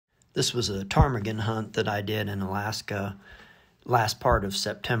This was a ptarmigan hunt that I did in Alaska last part of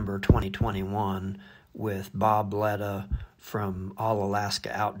September 2021 with Bob Ledda from All Alaska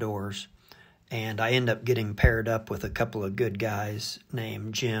Outdoors. And I end up getting paired up with a couple of good guys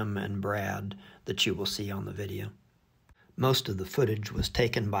named Jim and Brad that you will see on the video. Most of the footage was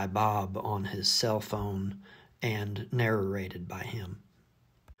taken by Bob on his cell phone and narrated by him.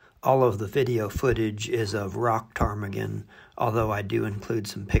 All of the video footage is of rock ptarmigan, although I do include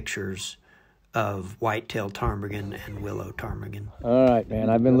some pictures of white-tailed ptarmigan and willow ptarmigan. All right,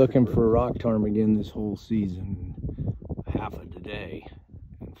 man, I've been looking for rock ptarmigan this whole season, half of the day,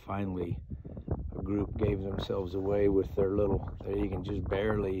 and finally a group gave themselves away with their little, you can just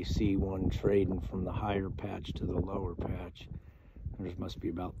barely see one trading from the higher patch to the lower patch. There must be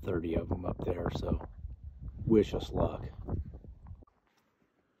about 30 of them up there, so wish us luck.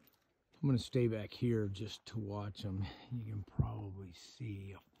 I'm going to stay back here just to watch them. You can probably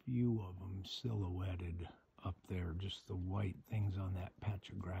see a few of them silhouetted up there, just the white things on that patch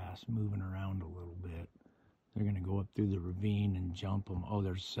of grass moving around a little bit. They're going to go up through the ravine and jump them. Oh,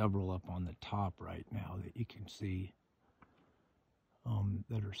 there's several up on the top right now that you can see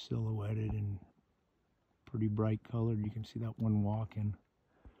that are silhouetted and pretty bright colored. You can see that one walking.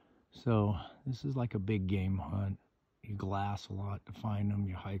 So this is like a big game hunt. You glass a lot to find them,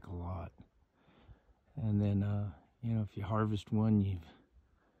 you hike a lot. And then, you know, if you harvest one,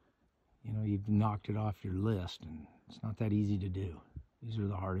 you've knocked it off your list, and it's not that easy to do. These are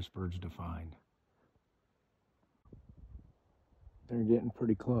the hardest birds to find. They're getting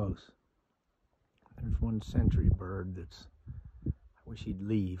pretty close. There's one sentry bird that's, I wish he'd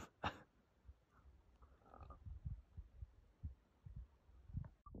leave.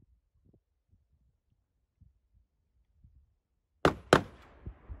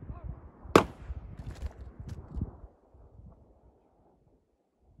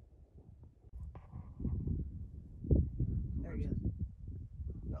 There he is.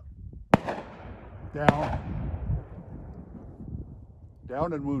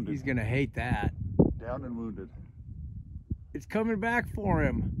 Down and wounded. He's gonna hate that. Down and wounded. It's coming back for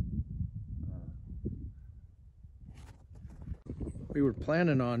him. We were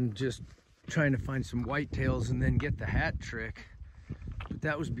planning on just trying to find some whitetails and then get the hat trick, but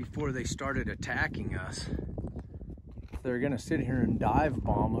that was before they started attacking us. If they're gonna sit here and dive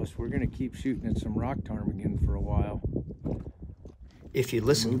bomb us, we're gonna keep shooting at some rock ptarmigan for a while. If you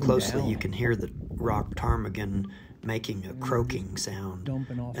listen closely, you can hear the rock ptarmigan making a croaking sound,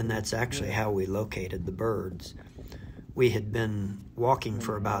 and that's actually how we located the birds. We had been walking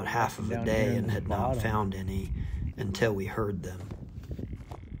for about half of a day and had not found any until we heard them.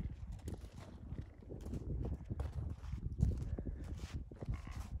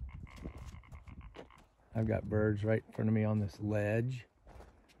 I've got birds right in front of me on this ledge.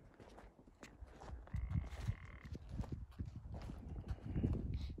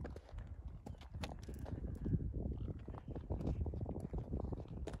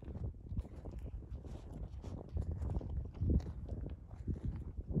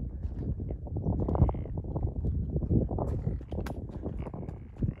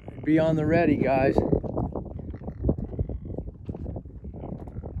 Be on the ready, guys.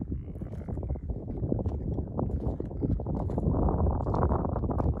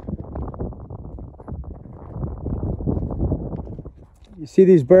 You see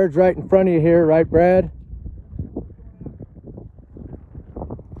these birds right in front of you here, right, Brad?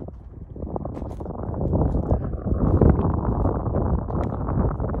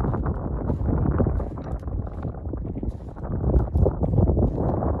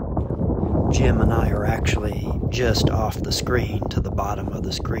 Jim and I are actually just off the screen to the bottom of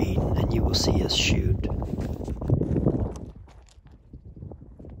the screen, and you will see us shoot.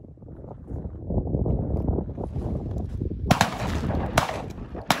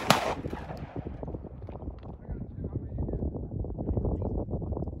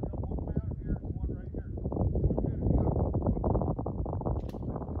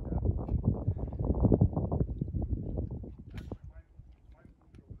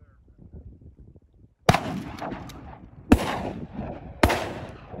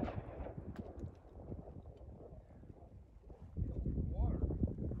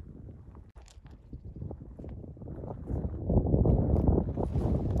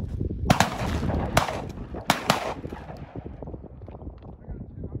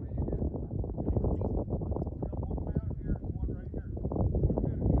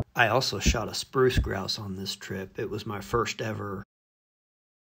 I also shot a spruce grouse on this trip. It was my first ever.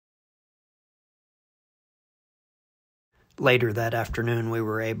 Later that afternoon, we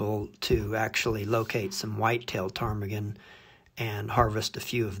were able to actually locate some white-tailed ptarmigan, and harvest a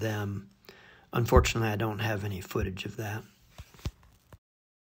few of them. Unfortunately, I don't have any footage of that.